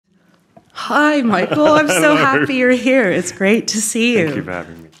Hi, Michael. I'm so happy you're here. It's great to see you. Thank you for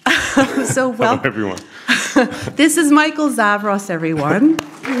having me. So welcome, everyone. This is Michael Zavros, everyone.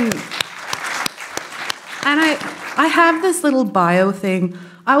 And I have this little bio thing.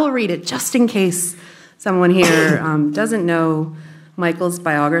 I will read it just in case someone here doesn't know Michael's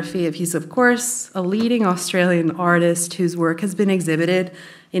biography. He's, of course, a leading Australian artist whose work has been exhibited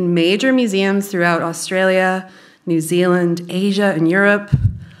in major museums throughout Australia, New Zealand, Asia, and Europe.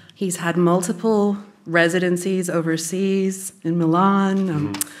 He's had multiple residencies overseas in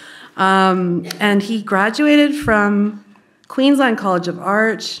Milan. And he graduated from Queensland College of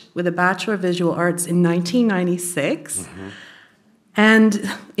Art with a Bachelor of Visual Arts in 1996.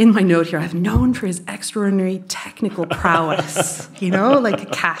 And in my note here, I've known for his extraordinary technical prowess, like a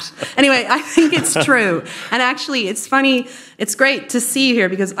cat. Anyway, I think it's true. And actually, it's funny. It's great to see you here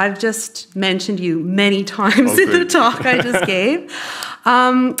because I've just mentioned you many times in the talk I just gave.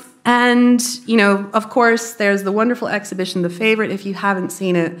 And, of course, there's the wonderful exhibition, The Favorite. If you haven't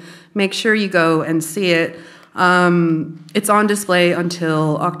seen it, make sure you go and see it. It's on display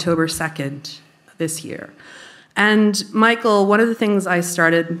until October 2nd this year. And Michael, one of the things I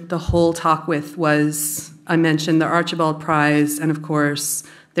started the whole talk with was, I mentioned the Archibald Prize, and of course,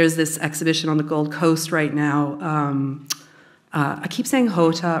 there's this exhibition on the Gold Coast right now. I keep saying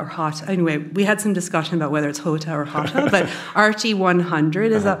HOTA or HOTA. Anyway, we had some discussion about whether it's HOTA or HOTA, but Archie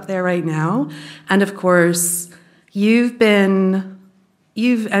 100 is up there right now. And of course, you've entered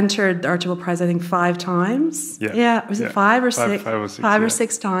the Archibald Prize, I think, 5 times. Yeah. Was it 5 or 6? 5 or 6. 5 or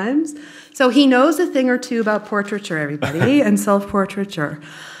 6 times. So he knows a thing or two about portraiture, everybody, and self-portraiture.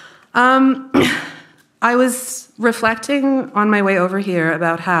 I was reflecting on my way over here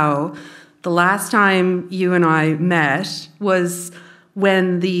about how the last time you and I met was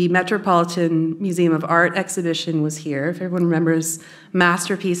when the Metropolitan Museum of Art exhibition was here, if everyone remembers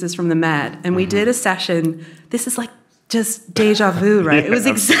Masterpieces from the Met. And we did a session. This is like just deja vu, right? It was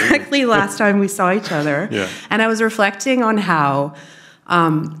exactly last time we saw each other. Yeah. And I was reflecting on how,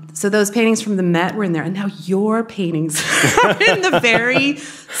 so those paintings from the Met were in there, and now your paintings are in the very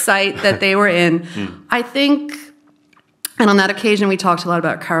site that they were in. I think, and on that occasion we talked a lot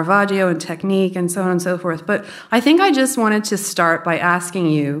about Caravaggio and technique and so on and so forth, but I think I just wanted to start by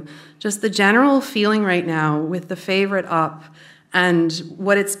asking you just the general feeling right now with The Favorite up and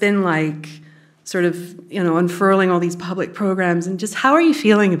what it's been like sort of, unfurling all these public programs, and just how are you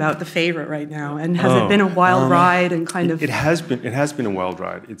feeling about The Favorite right now? And has it been a wild ride and kind of... It has been a wild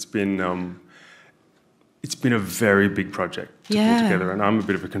ride. It's been a very big project to pull together, and I'm a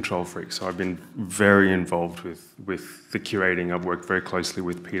bit of a control freak, so I've been very involved with the curating. I've worked very closely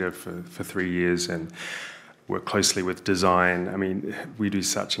with Peter for 3 years and work closely with design. I mean, we do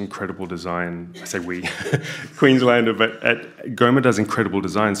such incredible design. I say we, Queenslander, but GOMA does incredible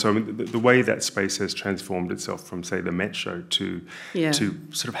design. So I mean, the way that space has transformed itself from, say, the Met Show to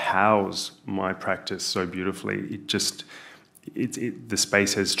sort of house my practice so beautifully, the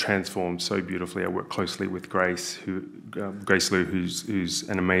space has transformed so beautifully. I work closely with Grace Liu, who's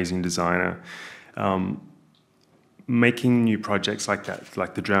an amazing designer. Making new projects like that,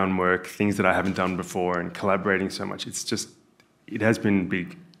 like the Drown work, things that I haven't done before, and collaborating so much, it has been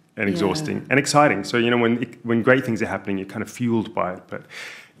big and exhausting and exciting. So, when great things are happening, you're kind of fueled by it, but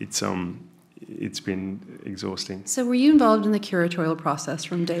it's been exhausting. So were you involved in the curatorial process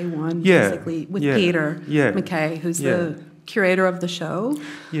from day one, basically, with Peter McKay, who's the curator of the show?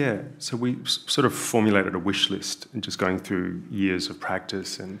 Yeah, so we sort of formulated a wish list and just going through years of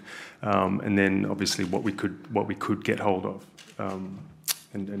practice and then obviously what we could get hold of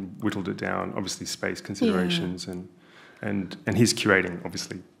and whittled it down. Obviously space considerations and his curating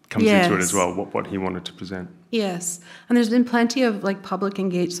obviously comes into it as well, what he wanted to present. Yes, and there's been plenty of public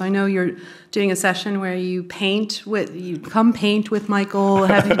engagement. So I know you're doing a session where you come paint with Michael,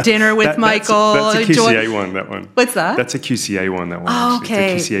 have dinner with Michael. That's a QCA one, that one. What's that? That's a QCA one, that one. Oh,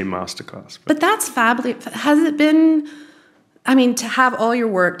 okay. It's a QCA masterclass. But that's fabulous. Has it been, to have all your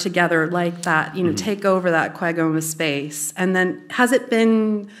work together like that, take over that QAGOMA space, and then has it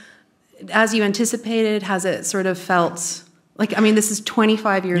been as you anticipated? Has it sort of felt... this is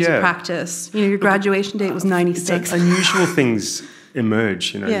 25 years of practice. Your graduation date was 96. Unusual things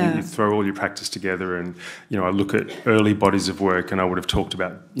emerge, you throw all your practice together and, I look at early bodies of work and I would have talked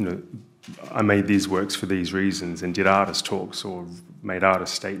about, I made these works for these reasons and did artist talks or made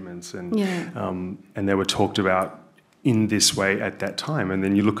artist statements and they were talked about in this way at that time. And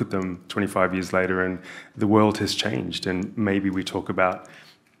then you look at them 25 years later and the world has changed and maybe we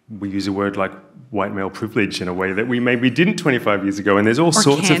use a word like white male privilege in a way that we maybe didn't 25 years ago, and there's all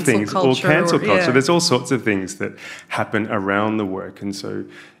sorts of things, or cancel culture. There's all sorts of things that happen around the work, and so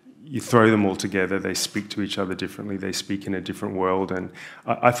you throw them all together, they speak to each other differently, they speak in a different world, and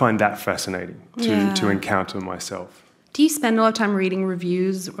I find that fascinating to encounter myself. Do you spend a lot of time reading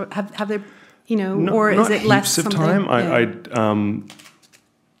reviews? Or have there, or not is it less heaps of something? time?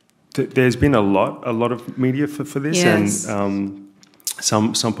 There's been a lot of media for this, and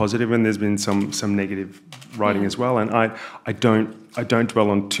some positive, and there's been some negative writing as well. And I don't dwell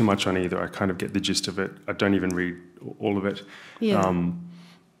on too much on either. I kind of get the gist of it. I don't even read all of it. Yeah.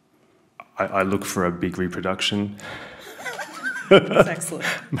 I look for a big reproduction. That's excellent.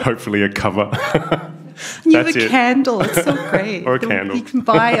 Hopefully a cover. You have a candle. It's so great. Or a candle. You can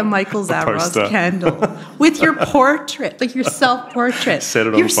buy a Michael Zavros candle with your portrait, like your self-portrait. Set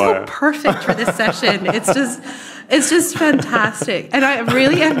it on fire. You're so perfect for this session. It's just fantastic. And I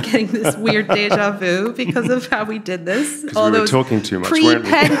really am getting this weird deja vu because of how we did this. Because we were talking too much, weren't we?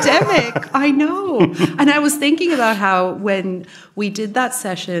 Pre-pandemic. I know. And I was thinking about how when we did that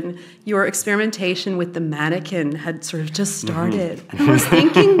session, your experimentation with the mannequin had sort of just started. Mm-hmm. And I was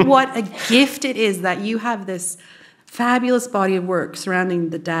thinking what a gift it is that you have this fabulous body of work surrounding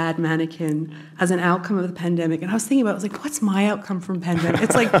the dad mannequin as an outcome of the pandemic. And I was thinking about, what's my outcome from pandemic?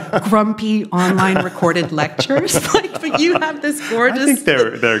 It's like grumpy online recorded lectures. But you have this gorgeous... I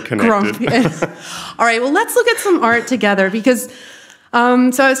think they're connected. All right, well, let's look at some art together because...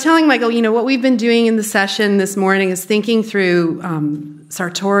 so I was telling Michael, what we've been doing in the session this morning is thinking through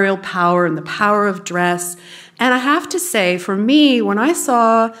sartorial power and the power of dress. And I have to say, for me, when I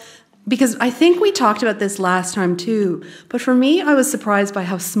saw... Because I think we talked about this last time too, but for me, I was surprised by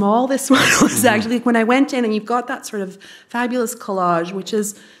how small this one was actually. When I went in and you've got that sort of fabulous collage, which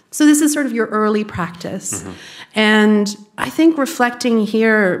is, so this is sort of your early practice. Mm-hmm. And I think reflecting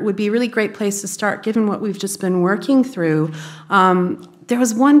here would be a really great place to start, given what we've just been working through. There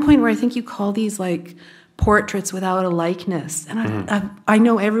was one point where I think you call these portraits without a likeness. And I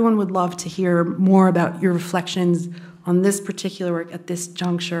know everyone would love to hear more about your reflections on this particular work at this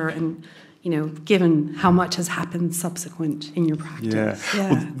juncture and, given how much has happened subsequent in your practice.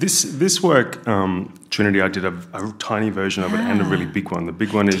 Yeah. Well, this work, Trinity, I did a tiny version of it and a really big one. The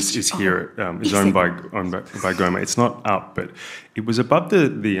big one is here, is owned by GOMA. It's not up, but it was above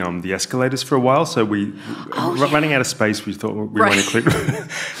the escalators for a while, so running out of space, we thought we want to clip.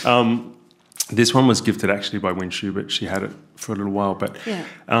 This one was gifted actually by Win Schubert. She had it for a little while, but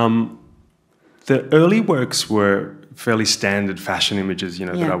the early works were fairly standard fashion images,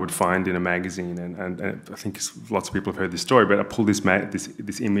 that I would find in a magazine, and I think lots of people have heard this story. But I pulled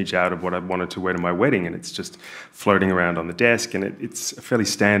this image out of what I wanted to wear to my wedding, and it's just floating around on the desk, and it's a fairly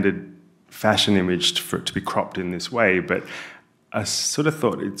standard fashion image for it to be cropped in this way. But I sort of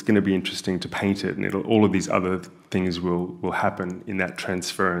thought it's going to be interesting to paint it, and all of these other things will happen in that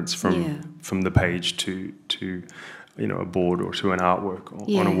transference from the page to a board or to an artwork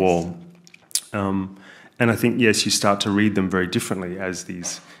on a wall. And I think, yes, you start to read them very differently as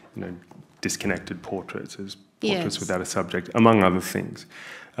these, disconnected portraits, as portraits without a subject, among other things.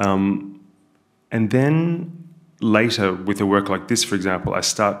 And then later, with a work like this, for example, I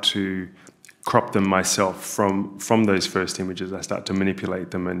start to crop them myself from those first images. I start to manipulate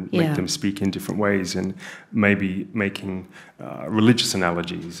them and make them speak in different ways, and maybe making religious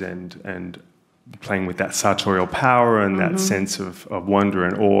analogies and playing with that sartorial power and that sense of wonder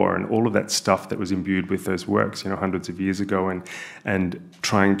and awe and all of that stuff that was imbued with those works, hundreds of years ago, and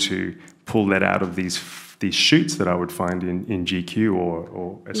trying to pull that out of these shoots that I would find in GQ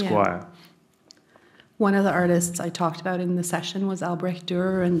or Esquire. Yeah. One of the artists I talked about in the session was Albrecht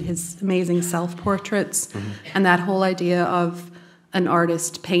Dürer and his amazing self-portraits, and that whole idea of an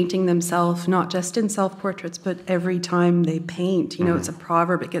artist painting themselves, not just in self-portraits, but every time they paint. It's a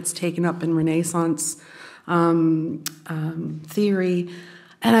proverb. It gets taken up in Renaissance theory.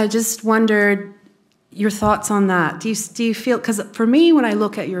 And I just wondered your thoughts on that. Do you feel, because for me, when I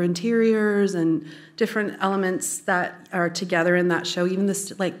look at your interiors and different elements that are together in that show, even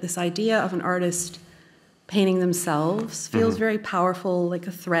this idea of an artist painting themselves feels very powerful, like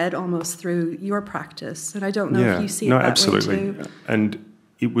a thread almost through your practice. And I don't know if you see it that absolutely. way too. And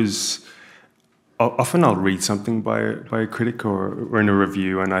it was, often I'll read something by a critic or in a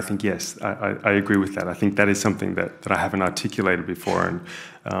review, and I think, yes, I agree with that. I think that is something that I haven't articulated before.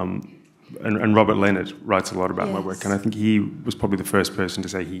 And Robert Leonard writes a lot about my work, and I think he was probably the first person to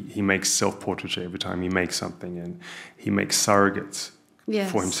say he makes self-portraiture every time he makes something, and he makes surrogates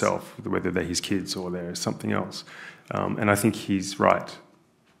for himself, whether they're his kids or they're something else. And I think he's right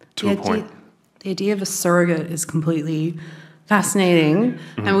to a point. The idea of a surrogate is completely fascinating.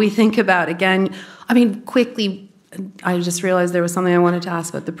 And we think about, again, quickly, I just realized there was something I wanted to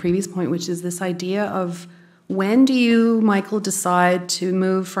ask about the previous point, which is this idea of when do you, Michael, decide to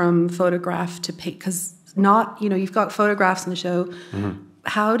move from photograph to paint? Because you've got photographs in the show. Mm-hmm.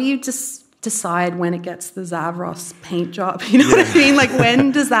 How do you just decide when it gets the Zavros paint job? You know what I mean? Like,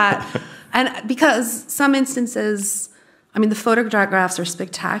 when does that... And because some instances, I mean, the photographs are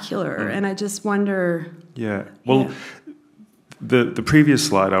spectacular, and I just wonder... Yeah. Well, the previous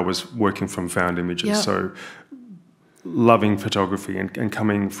slide, I was working from found images, so loving photography and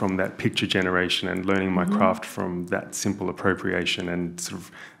coming from that picture generation and learning my craft from that simple appropriation and sort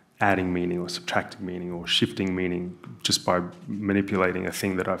of adding meaning or subtracting meaning or shifting meaning just by manipulating a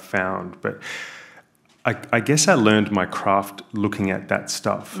thing that I've found. But I guess I learned my craft looking at that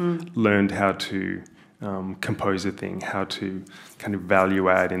stuff, learned how to compose a thing, how to kind of value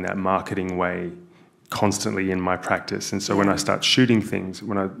add in that marketing way constantly in my practice. And so when I start shooting things,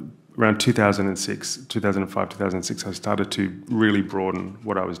 around 2005, 2006, I started to really broaden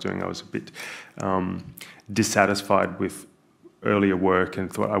what I was doing. I was a bit dissatisfied with earlier work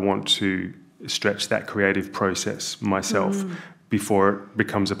and thought I want to stretch that creative process myself before it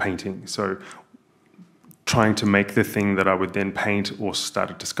becomes a painting. So trying to make the thing that I would then paint or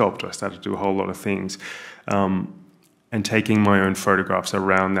started to sculpt. I started to do a whole lot of things. And taking my own photographs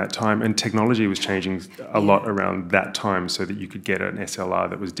around that time. And technology was changing a lot around that time so that you could get an SLR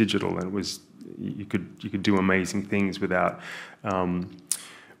that was digital and you could do amazing things without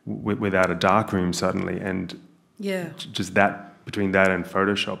a darkroom suddenly. And just that, between that and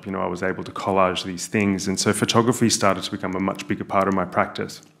Photoshop, I was able to collage these things. And so photography started to become a much bigger part of my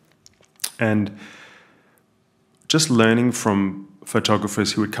practice. And just learning from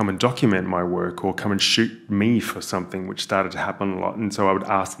photographers who would come and document my work or come and shoot me for something, which started to happen a lot. And so I would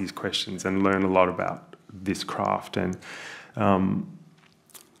ask these questions and learn a lot about this craft. And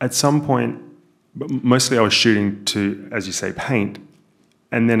at some point, mostly I was shooting to, as you say, paint.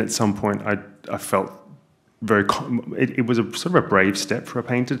 And then at some point I felt it was a sort of a brave step for a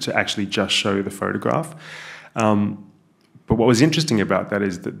painter to actually just show the photograph. But what was interesting about that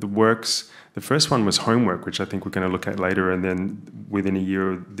is that the first one was homework, which I think we're going to look at later, and then within a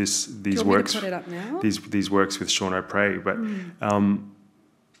year, these works. Put it up now? These works with Sean O'Prey. But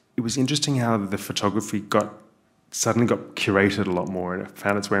it was interesting how the photography suddenly got curated a lot more, and it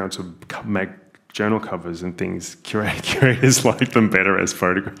found its way onto journal covers and things. Curators like them better as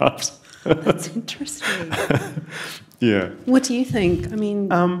photographs. That's interesting. Yeah. What do you think? I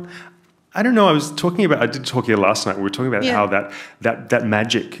mean, I don't know. I did talk here last night. We were talking about how that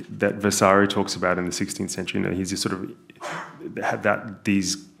magic that Vasari talks about in the 16th century. He's just sort of had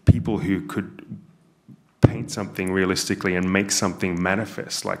these people who could paint something realistically and make something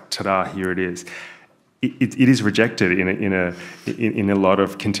manifest. Like, ta-da! Here it is. It is rejected in a lot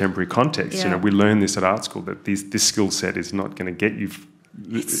of contemporary contexts. Yeah. We learn this at art school that this skill set is not going to get you.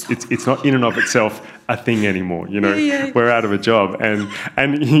 It's not in and of itself a thing anymore. We're out of a job, and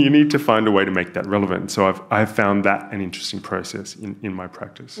you need to find a way to make that relevant. So I've found that an interesting process in my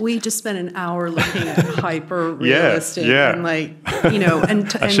practice. We just spent an hour looking at hyper realistic and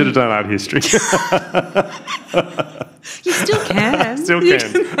and I should have done art history. You still can. Still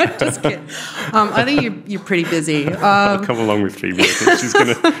can. I'm just kidding. I think you're pretty busy. I'll come along with Phoebe. I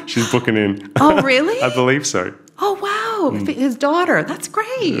think she's booking in. Oh, really? I believe so. Oh, wow. His daughter. That's great.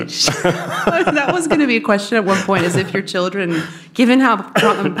 Yeah. That was going to be a question at one point, is if your children, given how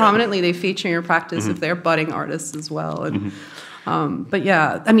prominently they feature in your practice, if they're budding artists as well. And but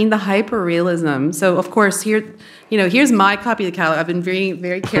yeah, I mean, the hyper-realism. So, of course, here's my copy of the catalog. I've been reading it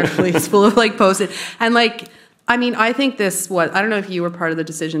very carefully. It's full of, Post-it. And, I think I don't know if you were part of the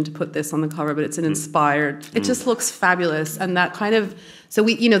decision to put this on the cover, but it's an inspired, it just looks fabulous. And that kind of, so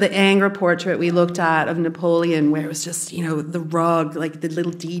we, the Ingres portrait we looked at of Napoleon, where it was just, the rug, the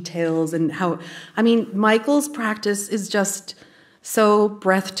little details and how, Michael's practice is just so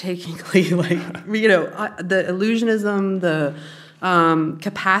breathtakingly, the illusionism, the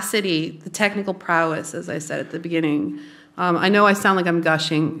capacity, the technical prowess, as I said at the beginning. I know I sound like I'm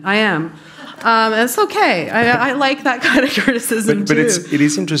gushing. I am. It's okay. I like that kind of criticism but too. It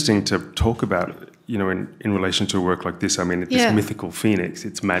is interesting to talk about, in relation to a work like this. This mythical phoenix.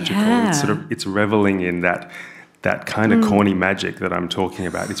 It's magical. Yeah. It's reveling in that kind of corny magic that I'm talking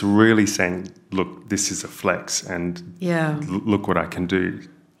about. It's really saying, look, this is a flex, and look what I can do.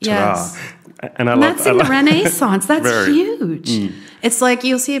 Ta-da. Yes. And that's in the Renaissance. That's very huge. It's like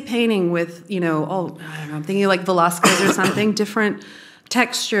you'll see a painting with, I don't know, I'm thinking like Velasquez or something, different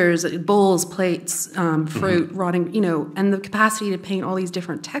textures, bowls, plates, fruit, rotting, and the capacity to paint all these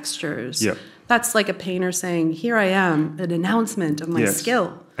different textures. Yep. That's like a painter saying, here I am, an announcement of my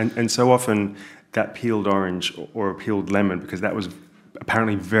skill. And so often that peeled orange or a peeled lemon, because that was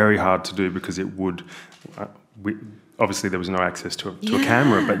apparently very hard to do, because it would... obviously there was no access to a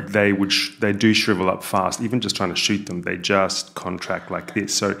camera, but they do shrivel up fast. Even just trying to shoot them, they just contract like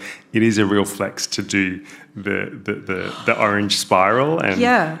this. So it is a real flex to do the orange spiral,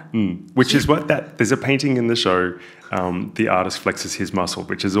 and which is what there's a painting in the show. The artist flexes his muscle,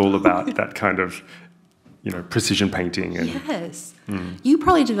 which is all about that kind of, precision painting. And, yes. You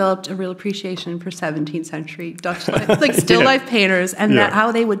probably developed a real appreciation for 17th century Dutch life, still life painters, and that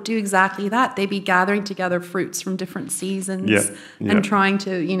how they would do exactly that. They'd be gathering together fruits from different seasons and trying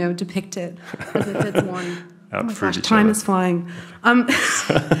to, depict it as if it's one. Oh my gosh, time is flying.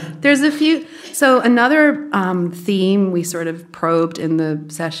 There's a few. So another theme we sort of probed in the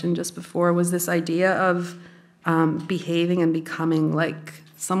session just before was this idea of behaving and becoming like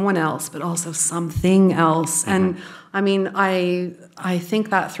someone else, but also something else. And I mean, I think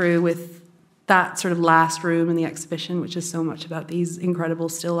that through with that sort of last room in the exhibition, which is so much about these incredible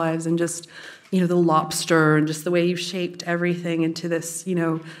still lives and just, the lobster and just the way you've shaped everything into this,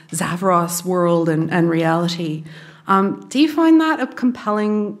 Zavros world and reality. Do you find that a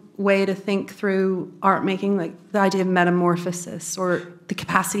compelling way to think through art making, like the idea of metamorphosis or the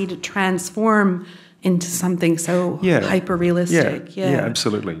capacity to transform into something so hyper-realistic? Yeah,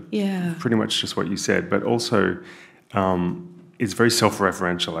 absolutely. Yeah. Pretty much just what you said, but also it's very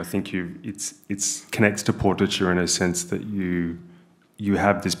self-referential. I think it connects to portraiture in a sense that you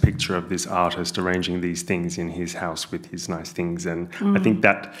have this picture of this artist arranging these things in his house with his nice things, and I think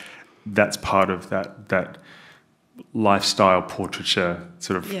that's part of that lifestyle portraiture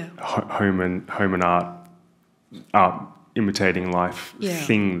sort of home and art imitating life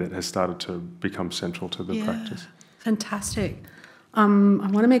thing that has started to become central to the practice. Fantastic. I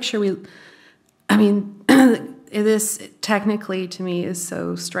want to make sure this technically to me is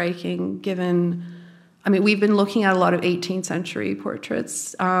so striking given, we've been looking at a lot of 18th century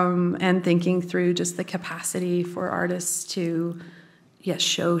portraits and thinking through just the capacity for artists to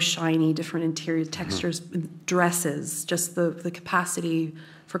show shiny different interior textures, dresses, just the capacity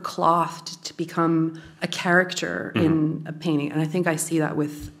for cloth to become a character in a painting. And I think I see that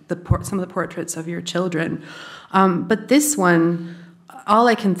with some of the portraits of your children. But this one, all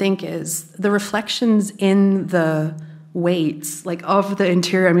I can think is the reflections in the weights, of the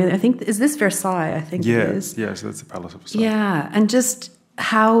interior. I think, is this Versailles? I think it is. Yeah, so that's the Palace of Versailles. Yeah, and just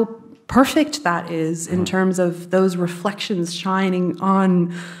how perfect that is in terms of those reflections shining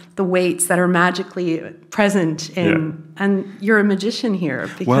on the weights that are magically present in, and you're a magician here.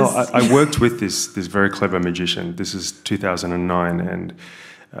 Because I worked with this very clever magician. This is 2009, and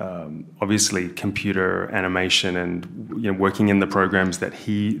obviously computer animation and working in the programs that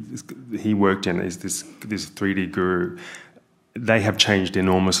he worked in is this 3D guru. They have changed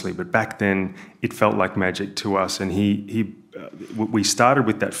enormously, but back then it felt like magic to us. And we started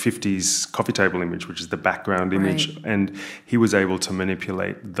with that 50s coffee table image, which is the background image, and he was able to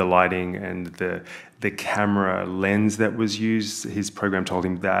manipulate the lighting and the camera lens that was used. His program told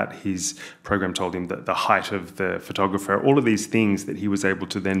him that. His program told him that the height of the photographer, all of these things that he was able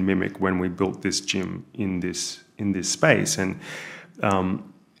to then mimic when we built this gym in this space. And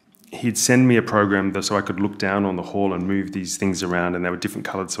he'd send me a program so I could look down on the hall and move these things around, and they were different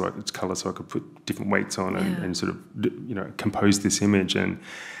coloured, so I could put different weights on and sort of compose this image. And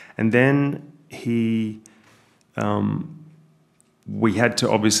then we had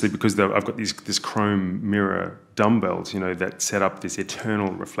to, obviously, because I've got this chrome mirror dumbbells, that set up this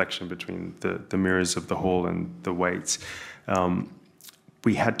eternal reflection between the mirrors of the hall and the weights.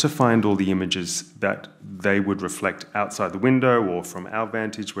 We had to find all the images that they would reflect outside the window or from our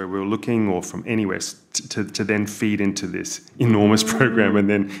vantage where we were looking or from anywhere to then feed into this enormous program, and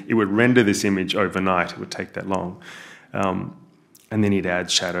then it would render this image overnight. It would take that long. And then he'd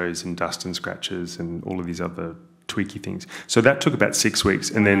add shadows and dust and scratches and all of these other tweaky things. So that took about 6 weeks,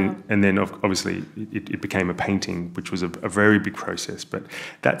 and then obviously it became a painting, which was a very big process. But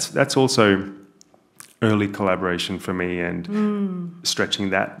that's also early collaboration for me, and stretching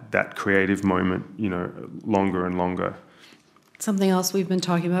that creative moment, longer and longer. Something else we've been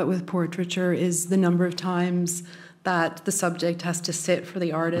talking about with portraiture is the number of times that the subject has to sit for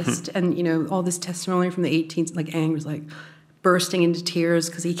the artist, and all this testimony from the 18th, like Ang was like bursting into tears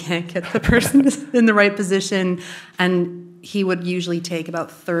because he can't get the person in the right position, and he would usually take about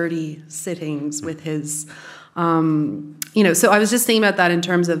 30 sittings with his. So I was just thinking about that in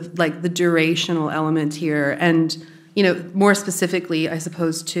terms of like the durational element here, and more specifically, I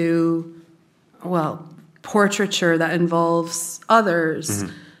suppose, to portraiture that involves others.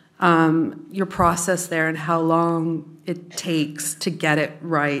 your process there and how long it takes to get it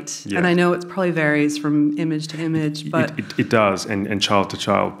right. Yeah. And I know it probably varies from image to image, but it does, and child to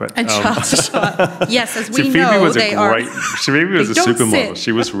child. But child to child. Yes, as we Phoebe know, was they great, are. Phoebe was a supermodel. Sit.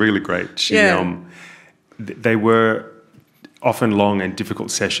 She was really great. She, they were often long and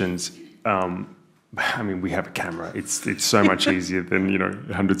difficult sessions. I mean, we have a camera. It's so much easier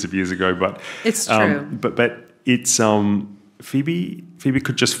than hundreds of years ago. But it's true. But it's Phoebe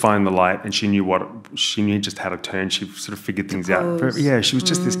could just find the light, and she knew just how to turn. She sort of figured things out. She was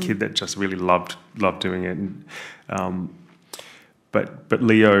just this kid that just really loved doing it. And, but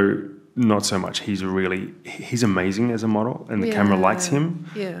Leo, not so much. He's amazing as a model, and the camera likes him.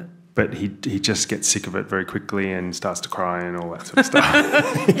 Yeah. But he just gets sick of it very quickly and starts to cry and all that sort of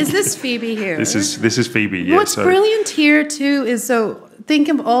stuff. Is this Phoebe here? This is Phoebe. Yeah. What's brilliant here too is think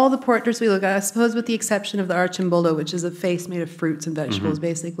of all the portraits we look at. I suppose with the exception of the Archimboldo, which is a face made of fruits and vegetables,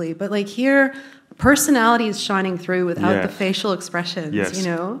 basically. But like here, personality is shining through without the facial expressions. Yes.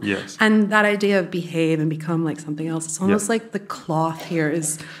 Yes. And that idea of behave and become like something else. It's almost like the cloth here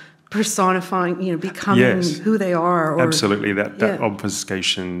is personifying, becoming who they are. Or, absolutely, that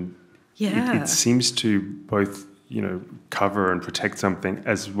obfuscation. Yeah. It seems to both, cover and protect something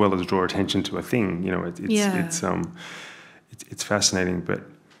as well as draw attention to a thing. It's fascinating, but.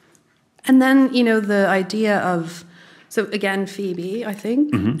 And then the idea of, so again Phoebe, I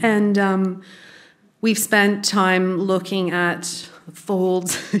think, and we've spent time looking at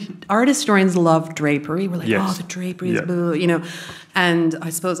folds. Art historians love drapery. We're like, the drapery is boo, And I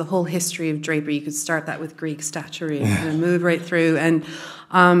suppose a whole history of drapery, you could start that with Greek statuary and move right through. And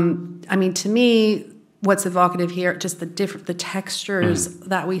I mean, to me, what's evocative here, just the textures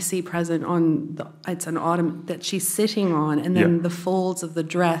that we see present on it's an autumn that she's sitting on, and then the folds of the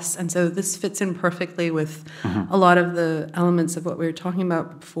dress. And so this fits in perfectly with a lot of the elements of what we were talking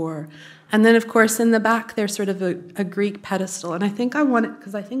about before. And then, of course, in the back, there's sort of a Greek pedestal. And I think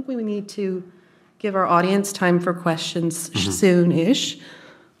because I think we need to give our audience time for questions soon-ish.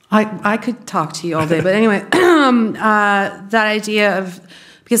 I could talk to you all day, but anyway, that idea of,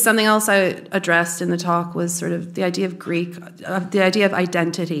 because something else I addressed in the talk was sort of the idea of the idea of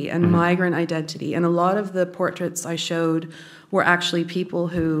identity and migrant identity. And a lot of the portraits I showed were actually people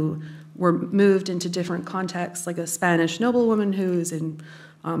who were moved into different contexts, like a Spanish noblewoman who's in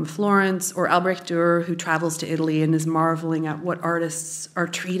Florence, or Albrecht Dürer, who travels to Italy and is marveling at what artists are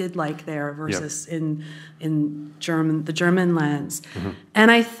treated like there versus in the German lands.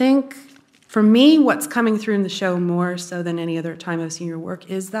 And I think, for me, what's coming through in the show more so than any other time I've seen your work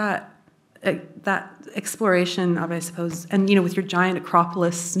is that exploration of, I suppose, and with your giant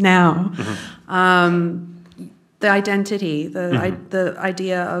Acropolis now, the identity, the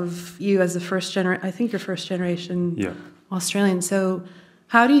idea of you as a first generation. I think you're first generation Australian. So,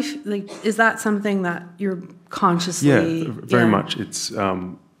 how do you is that something that you're consciously? Yeah, very much. It's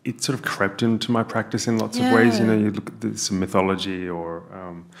it sort of crept into my practice in lots of ways. You look at some mythology or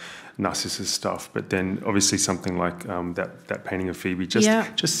Narcissus stuff, but then obviously something like that painting of Phoebe,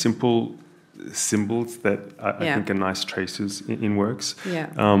 just simple symbols that I think are nice traces in works.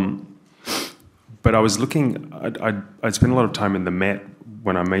 But I was looking. I'd spent a lot of time in the Met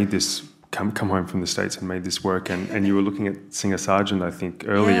when I made this. Come home from the States and made this work, and you were looking at Singer Sargent, I think,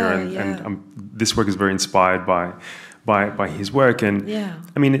 earlier, and this work is very inspired by his work, and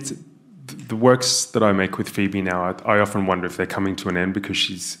I mean, it's the works that I make with Phoebe now. I often wonder if they're coming to an end because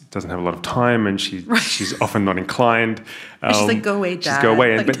she doesn't have a lot of time, and she's often not inclined. She's like, go away, Dad. Just go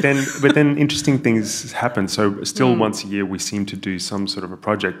away, but then interesting things happen. So still, once a year, we seem to do some sort of a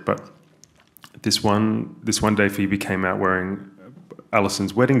project, but this one day, Phoebe came out wearing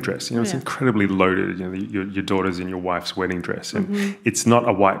Alison's wedding dress. It's incredibly loaded. Your daughter's in your wife's wedding dress, and it's not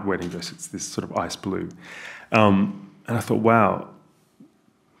a white wedding dress. It's this sort of ice blue. And I thought, wow,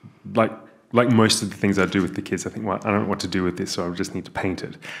 like most of the things I do with the kids, I think, well, I don't know what to do with this, so I just need to paint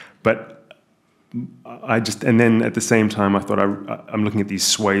it. But and then at the same time, I thought I'm looking at these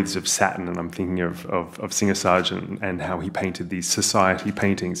swathes of satin, and I'm thinking of Singer Sargent and how he painted these society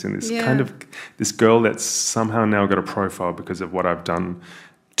paintings, and this kind of this girl that's somehow now got a profile because of what I've done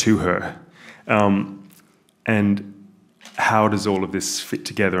to her, and how does all of this fit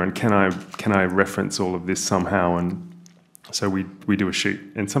together, and can I reference all of this somehow? And so we do a shoot,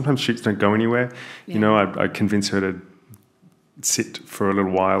 and sometimes shoots don't go anywhere. I convince her to sit for a little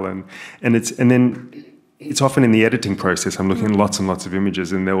while, and then it's often in the editing process. I'm looking at lots and lots of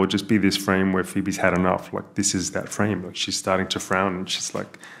images, and there will just be this frame where Phoebe's had enough. Like, this is that frame. Like, she's starting to frown, and she's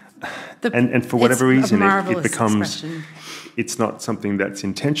like, and for whatever reason, it becomes. Expression. It's not something that's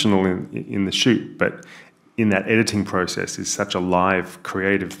intentional in the shoot, but in that editing process is such a live,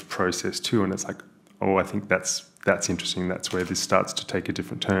 creative process too. And it's like, oh, I think that's interesting. That's where this starts to take a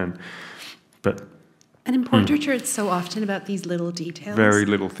different turn. But and in portraiture, it's so often about these little details. Very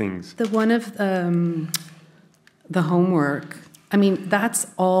little things. The one of the homework, I mean, that's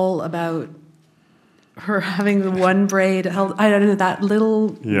all about her having the one braid held. I don't know, that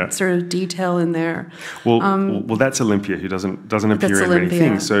little sort of detail in there. Well, that's Olympia, who doesn't appear in many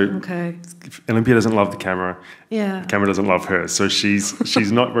things. So Olympia doesn't love the camera. Yeah, the camera doesn't love her. So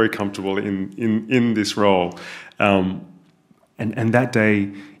she's not very comfortable in this role. And that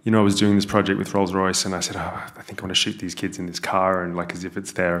day, I was doing this project with Rolls-Royce, and I said, I think I want to shoot these kids in this car, and like as if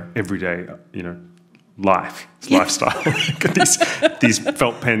it's their everyday, life, lifestyle. these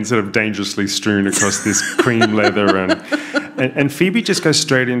felt pens sort of dangerously strewn across this cream leather, and Phoebe just goes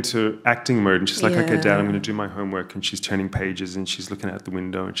straight into acting mode, and she's like, okay, Dad, I'm going to do my homework, and she's turning pages, and she's looking out the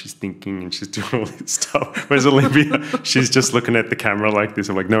window, and she's thinking, and she's doing all this stuff. Whereas Olympia, she's just looking at the camera like this.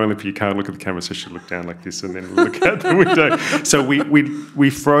 I'm like, no, Olympia, you can't look at the camera, so she'll look down like this, and then look out the window. So we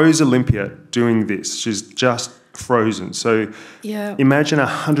froze Olympia doing this. She's just frozen. So imagine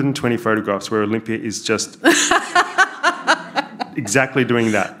 120 photographs where Olympia is just exactly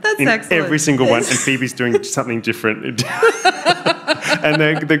doing that. That's in excellent. Every single one, and Phoebe's doing something different.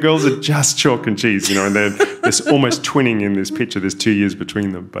 And the girls are just chalk and cheese, and there's almost twinning in this picture. There's 2 years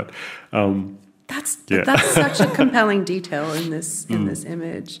between them, but that's such a compelling detail in this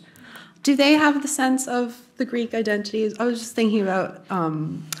image. Do they have the sense of the Greek identities? I was just thinking about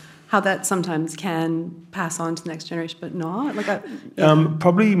how that sometimes can pass on to the next generation, but not?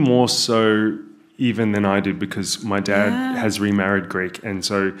 Probably more so even than I did, because my dad has remarried Greek, and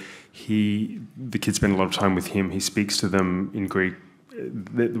so the kids spend a lot of time with him. He speaks to them in Greek.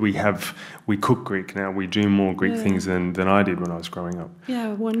 We cook Greek now. We do more Greek things than I did when I was growing up.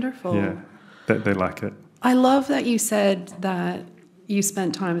 Yeah, wonderful. Yeah, they like it. I love that you said that you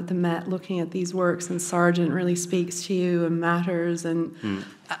spent time at the Met looking at these works, and Sargent really speaks to you and matters. And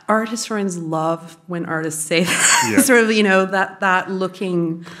art historians love when artists say that. Sort of, that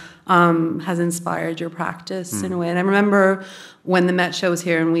looking has inspired your practice in a way. And I remember when the Met show was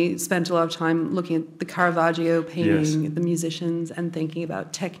here, and we spent a lot of time looking at the Caravaggio painting, the musicians, and thinking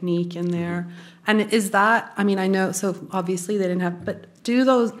about technique in there. And is that, I mean, I know, so obviously they didn't have, but do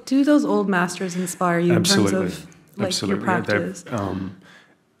those old masters inspire you in terms of your practice?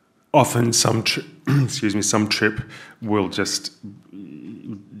 Often some trip will just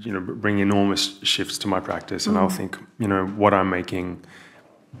bring enormous shifts to my practice, and I'll think what I'm making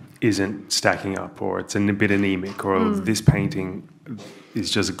isn't stacking up, or it's a bit anemic, or this painting is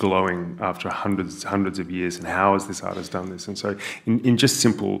just glowing after hundreds of years, and how has this artist done this? And so in just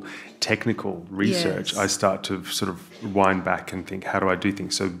simple technical research, I start to sort of wind back and think, how do I do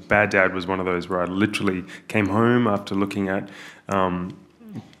things? So Bad Dad was one of those where I literally came home after looking at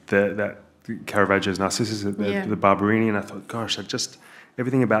that Caravaggio's Narcissus, the Barberini, and I thought, gosh,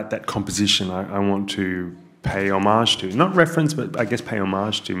 everything about that composition I want to pay homage to. Not reference, but I guess pay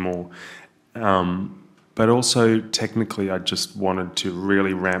homage to more. But also, technically, I just wanted to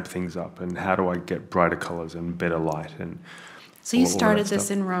really ramp things up, and how do I get brighter colours and better light? And so you started this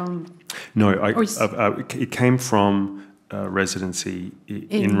in Rome? No, it came from residency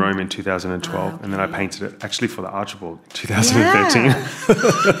in Rome in 2012, and then I painted it actually for the Archibald in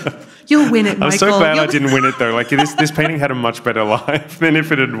 2013. You'll win it, Michael. I'm so glad I didn't win it, though. Like, this painting had a much better life than if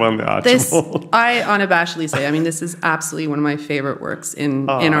it had won the Archibald. I unabashedly say, I mean, this is absolutely one of my favorite works in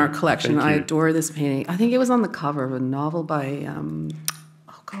our collection. I adore this painting. I think it was on the cover of a novel by,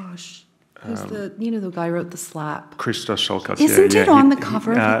 who's the guy who wrote The Slap? Christos Scholkas. Isn't it on the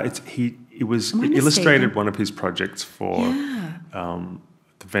cover? It illustrated one of his projects for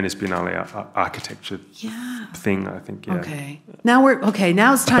the Venice Biennale architecture thing, I think. Yeah. Okay.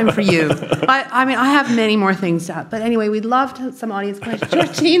 Now it's time for you. I mean, I have many more things to add, but anyway, we'd love to have some audience questions.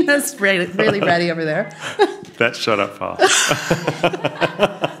 Georgina's really ready over there. That shut up fast.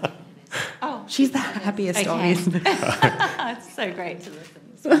 She's the happiest audience. It's so great to listen.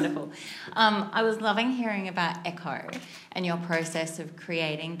 It's wonderful. I was loving hearing about Echo and your process of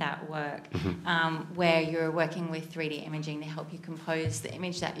creating that work, where you're working with 3D imaging to help you compose the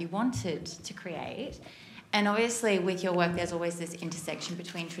image that you wanted to create. And obviously with your work, there's always this intersection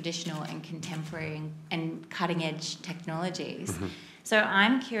between traditional and contemporary and cutting-edge technologies. So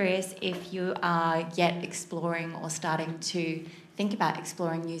I'm curious if you are yet exploring or starting to think about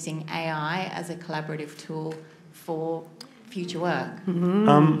exploring using AI as a collaborative tool for future work.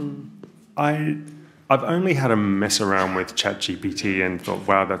 I've only had a mess around with ChatGPT and thought,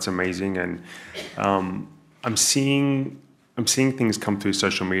 wow, that's amazing. And I'm seeing I'm seeing things come through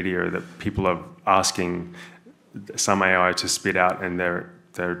social media that people are asking some AI to spit out, and they're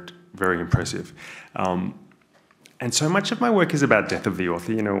very impressive. And so much of my work is about death of the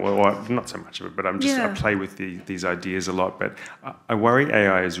author, you know, or not so much of it, but I play with these ideas a lot. But I worry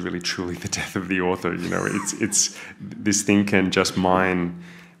AI is really truly the death of the author. You know, it's this thing can just mine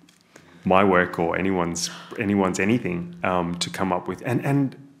my work or anyone's anything to come up with.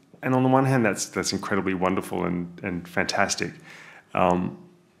 And on the one hand, that's incredibly wonderful and fantastic.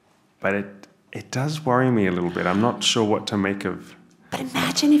 But it does worry me a little bit. I'm not sure what to make of. But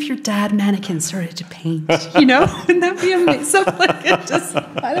imagine if your dad mannequin started to paint, you know? Wouldn't that be amazing? So, like, it just,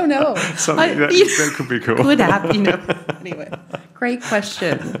 I don't know. Something that could be cool. Could happen, you know. Anyway, great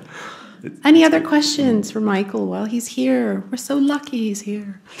question. Any other questions for Michael while he's here? We're so lucky he's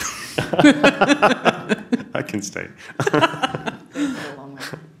here. I can stay.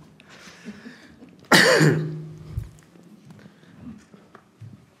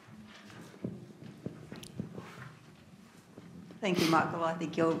 Thank you, Michael. I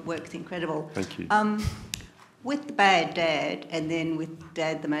think your work's incredible. Thank you. With The Bad Dad and then with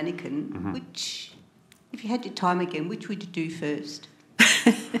Dad the Mannequin, which, if you had your time again, which would you do first?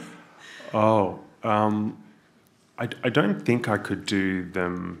 I don't think I could do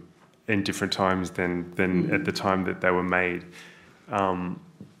them in different times than at the time that they were made. I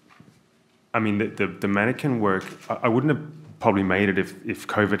mean, the mannequin work, I wouldn't have probably made it if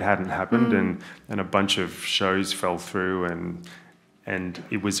COVID hadn't happened and a bunch of shows fell through, and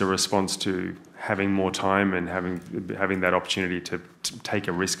it was a response to having more time and having that opportunity to take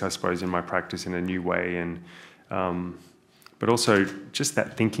a risk, I suppose, in my practice in a new way, and but also just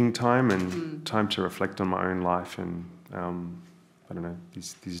that thinking time and time to reflect on my own life and I don't know,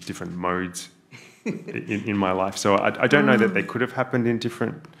 these different modes in my life. So I don't know that they could have happened in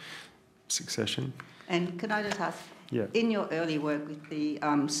different succession. And can I just ask, yeah, in your early work with the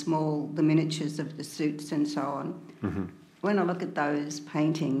the miniatures of the suits and so on, when I look at those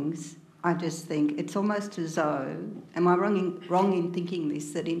paintings, I just think it's almost as though, am I wrong in thinking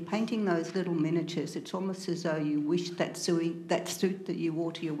this, that in painting those little miniatures, it's almost as though you wish that suit that you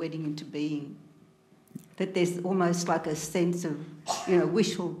wore to your wedding into being. That there's almost like a sense of, you know,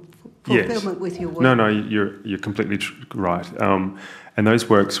 wishful fulfillment with your work. No, you're completely right. And those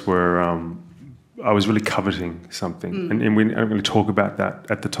works were, I was really coveting something. And we don't really talk about that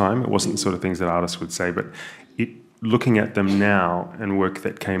at the time. It wasn't the sort of things that artists would say, but looking at them now and work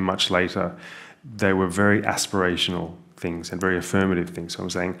that came much later, they were very aspirational things and very affirmative things. So I'm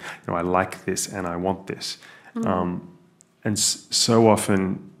saying, you know, I like this and I want this. And so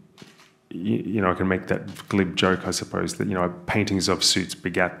often, you know, I can make that glib joke, I suppose, that, you know, paintings of suits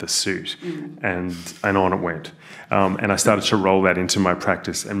begat the suit, and on it went. And I started to roll that into my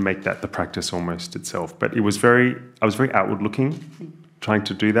practice and make that the practice almost itself. But I was very outward looking, trying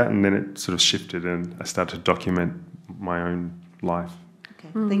to do that, and then it sort of shifted and I started to document my own life. Okay,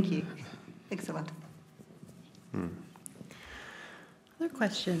 thank you. Excellent. Other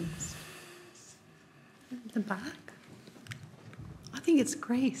questions? In the back? I think it's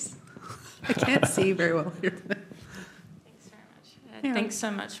Grace. I can't see very well here. Thanks very much. Thanks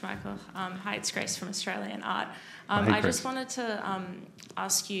so much, Michael. Hi, it's Grace from Australian Art. Hi, I Grace. just wanted to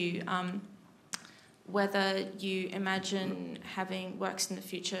ask you whether you imagine having works in the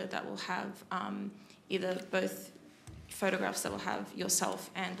future that will have either both photographs that will have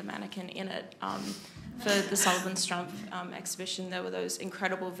yourself and the mannequin in it. For the Sullivan Strumpf exhibition, there were those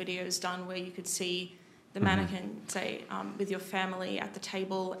incredible videos done where you could see the mannequin, say, with your family at the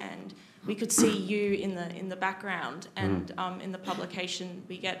table, and we could see you in the background. And in the publication,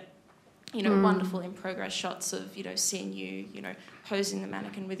 we get, you know, wonderful in progress shots of, you know, seeing you, you know, posing the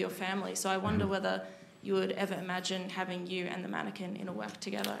mannequin with your family. So I wonder whether you would ever imagine having you and the mannequin in a work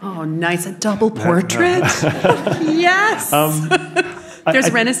together. Oh, nice. A double portrait? Yes!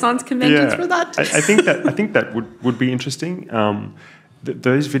 There's Renaissance conventions for that. I think that would be interesting.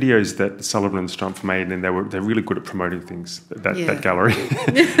 Those videos that Sullivan and Strumpf made, and they're really good at promoting things, that gallery.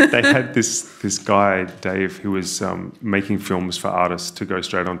 They had this guy, Dave, who was making films for artists to go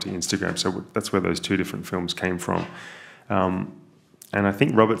straight onto Instagram. So that's where those two different films came from. And I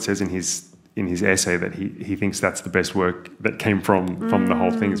think Robert says in his essay that he thinks that's the best work that came from the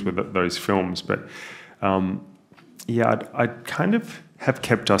whole things with those films. But I kind of have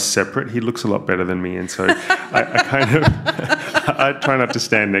kept us separate. He looks a lot better than me, and so I kind of I try not to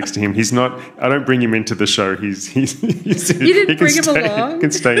stand next to him. He's not. I don't bring him into the show. You didn't bring him along? He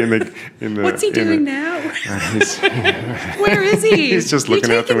can stay in the. What's he doing now? Where is he? He's just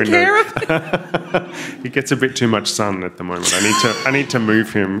looking out the window. He gets a bit too much sun at the moment. I need to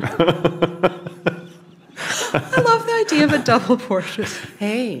move him. I love the idea of a double portrait?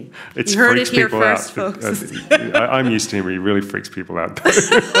 Hey, It you heard it freaks here people first, out. folks. I'm used to him, but he really freaks people out.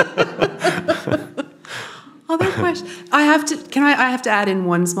 Other question. I have to add in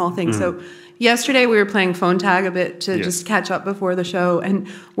one small thing. So yesterday we were playing phone tag a bit to just catch up before the show. And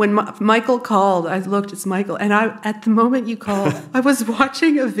when Michael called, I looked, it's Michael. And at the moment you called, I was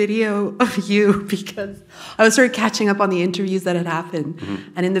watching a video of you because I was sort of catching up on the interviews that had happened.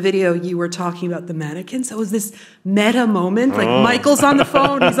 And in the video you were talking about the mannequin. So it was this meta moment. Like Michael's on the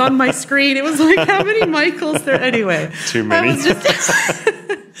phone, he's on my screen. It was like, how many Michaels there? Anyway. Too many.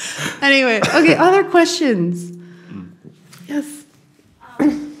 Anyway, okay, other questions? Yes.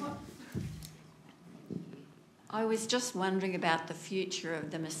 I was just wondering about the future of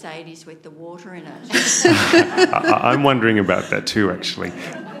the Mercedes with the water in it. I'm wondering about that too, actually.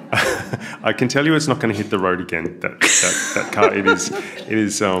 I can tell you it's not going to hit the road again, that car. It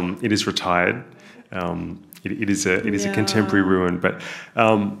is retired. It is a contemporary ruin, but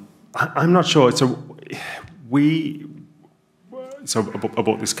I'm not sure. So I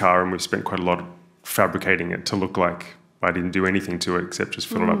bought this car and we've spent quite a lot fabricating it to look like I didn't do anything to it except just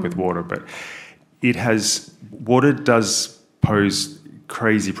fill it up with water. But water does pose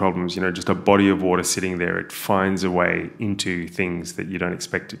crazy problems, just a body of water sitting there, it finds a way into things that you don't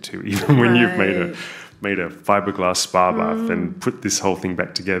expect it to, even when you've made a fiberglass spa bath and put this whole thing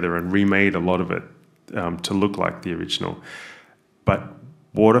back together and remade a lot of it to look like the original. But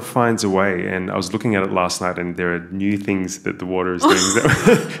water finds a way, and I was looking at it last night, and there are new things that the water is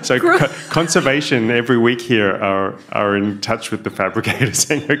doing. So conservation every week here are in touch with the fabricator,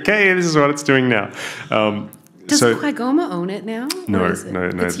 saying, "Okay, this is what it's doing now." Does QAGOMA own it now? No, no.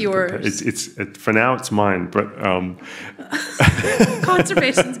 It's yours. It's for now. It's mine, but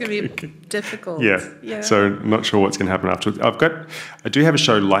conservation's going to be difficult. Yeah. So not sure what's going to happen afterwards. I do have a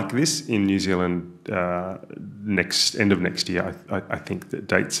show like this in New Zealand end of next year. I think the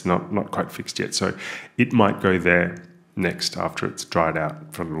date's not quite fixed yet, so it might go there next after it's dried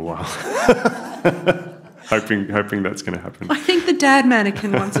out for a little while. Hoping that's going to happen. I think the dad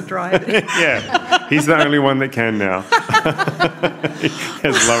mannequin wants to drive it. Yeah, he's the only one that can now. He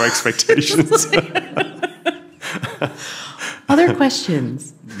has low expectations. Other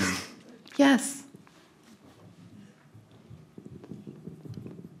questions? Yes.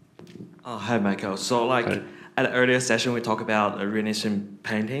 Hi, Michael. So, at an earlier session, we talked about Renaissance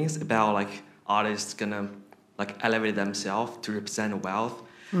paintings, about artists gonna elevate themselves to represent wealth.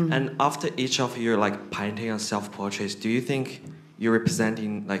 And after each of your painting and self-portraits, do you think you're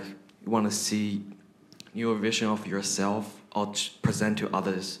representing you want to see your vision of yourself or present to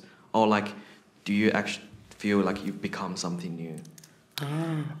others, or do you actually feel like you become something new?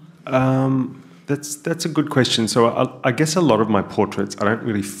 That's a good question. So I guess a lot of my portraits I don't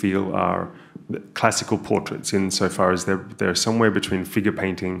really feel are classical portraits insofar as they're somewhere between figure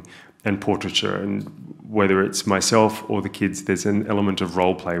painting and portraiture, and whether it's myself or the kids, there's an element of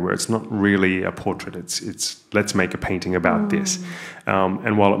role play where it's not really a portrait. It's let's make a painting about this.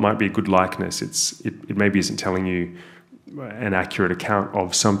 And while it might be a good likeness, it maybe isn't telling you an accurate account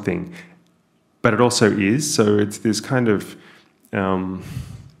of something, but it also is. So it's this kind of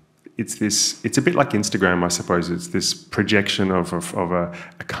it's a bit like Instagram, I suppose. It's this projection of a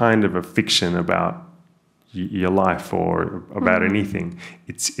kind of a fiction about your life or about anything.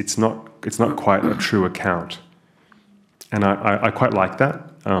 It's not quite a true account, and I quite like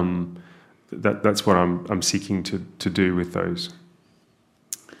that. That's what I'm seeking to do with those.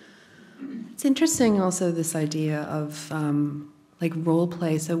 It's interesting also this idea of role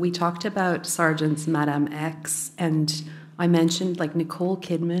play. So we talked about Sargent's Madame X, and I mentioned Nicole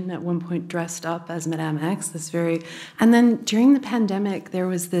Kidman at one point dressed up as Madame X. And then during the pandemic there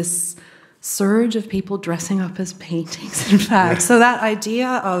was this surge of people dressing up as paintings, in fact. So that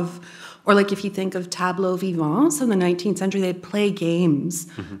idea of, or if you think of tableau vivant, so in the 19th century they'd play games.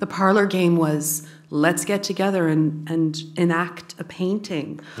 The parlor game was, let's get together and enact a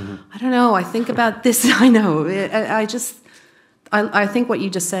painting. I don't know, I think about this, I know, I think what you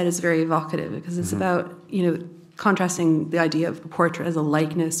just said is very evocative, because it's about, contrasting the idea of the portrait as a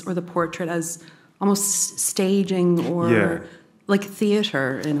likeness, or the portrait as almost staging, or like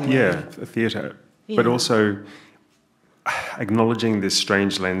theatre in a way. Yeah, theatre. Yeah. But also acknowledging this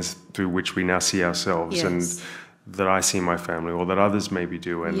strange lens through which we now see ourselves, and that I see my family, or that others maybe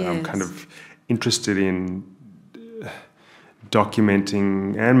do. And I'm kind of interested in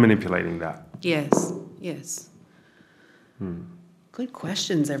documenting and manipulating that. Yes. Good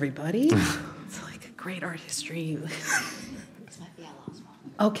questions, everybody. It's like a great art history. This might be our last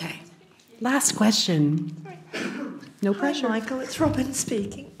one. Okay. Last question. No pressure. Hi, Michael. It's Robin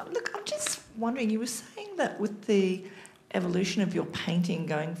speaking. Look, I'm just wondering, you were saying that with the evolution of your painting,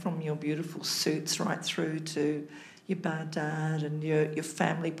 going from your beautiful suits right through to your bad dad and your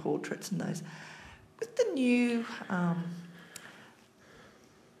family portraits and those. With the new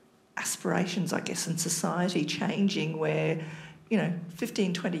aspirations, I guess, in society changing, where,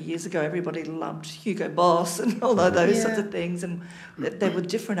 15, 20 years ago, everybody loved Hugo Boss and all of those sorts of things, and there were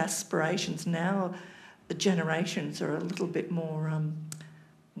different aspirations. Now the generations are a little bit more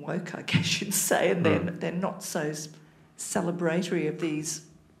woke, I guess you'd say, and they're not so celebratory of these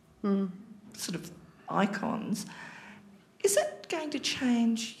sort of icons. Is it going to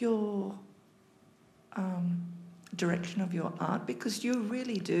change your direction of your art? Because you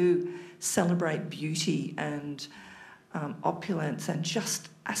really do celebrate beauty and opulence and just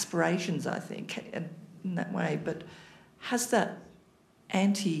aspirations, I think, in that way. But has that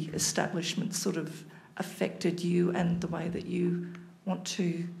anti-establishment sort of affected you and the way that you want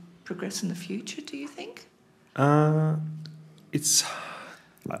to progress in the future, do you think? I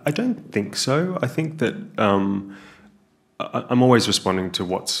don't think so. I think that I'm always responding to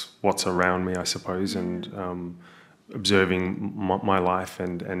what's around me, I suppose, and observing my life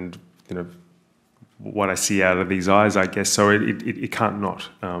and what I see out of these eyes, I guess. So it can't not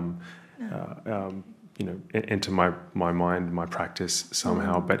enter my mind, my practice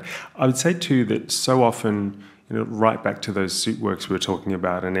somehow. But I would say too that so often, right back to those suit works we were talking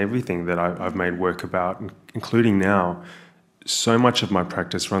about and everything that I've made work about, including now, so much of my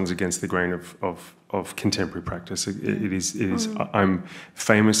practice runs against the grain of contemporary practice. It is. I'm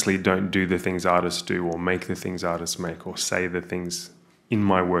famously don't do the things artists do, or make the things artists make, or say the things in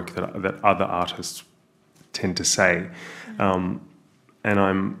my work that other artists tend to say, and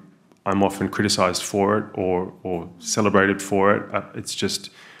I'm often criticised for it or celebrated for it. It's just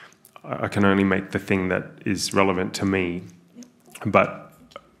I can only make the thing that is relevant to me, but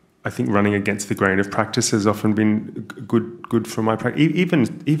I think running against the grain of practice has often been good for my practice.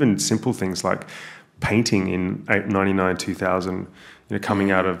 Even simple things like painting in 99, 2000,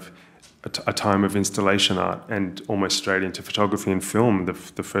 coming out of a time of installation art and almost straight into photography and film, the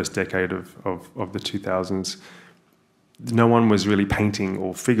first decade of the 2000s. No one was really painting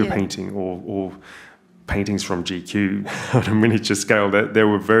or figure painting or paintings from GQ on a miniature scale. There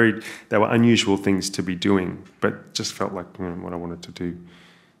were unusual things to be doing, but just felt like what I wanted to do.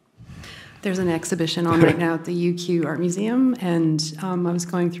 There's an exhibition on right now at the UQ Art Museum, and I was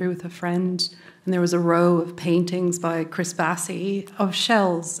going through with a friend, and there was a row of paintings by Chris Bassi of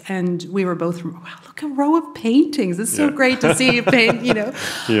shells, and we were both from, wow, look, a row of paintings. It's so great to see you paint,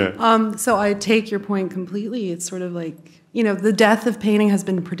 So I take your point completely. It's sort of like, the death of painting has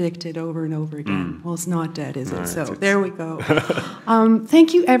been predicted over and over again. Well, it's not dead, is it? No, so there we go.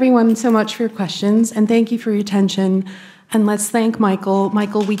 Thank you, everyone, so much for your questions, and thank you for your attention. And let's thank Michael.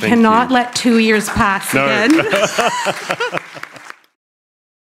 Michael, we cannot let 2 years pass again.